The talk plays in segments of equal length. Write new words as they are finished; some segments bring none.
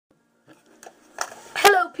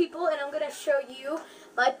people, and I'm going to show you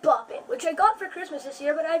my Bop It, which I got for Christmas this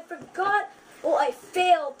year, but I forgot, well, I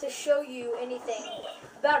failed to show you anything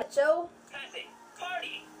about it. So, passing,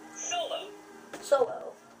 party, solo.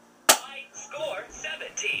 Solo. I score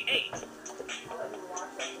 78.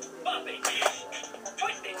 Bop it.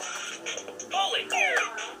 Twist it. Pull it.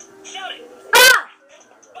 Shout it. Ah!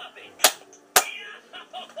 Bop it.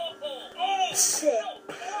 Oh, Sick.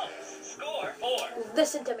 so close. Score 4.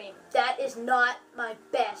 Listen to me. That is not my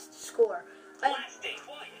best score. Blasting.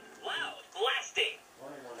 Quiet. Loud. Blasting.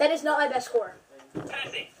 That is not my best score.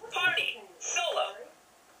 Passing. Party. Solo.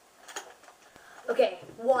 Okay,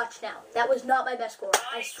 watch now. That was not my best score.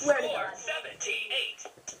 I swear to score God. 17.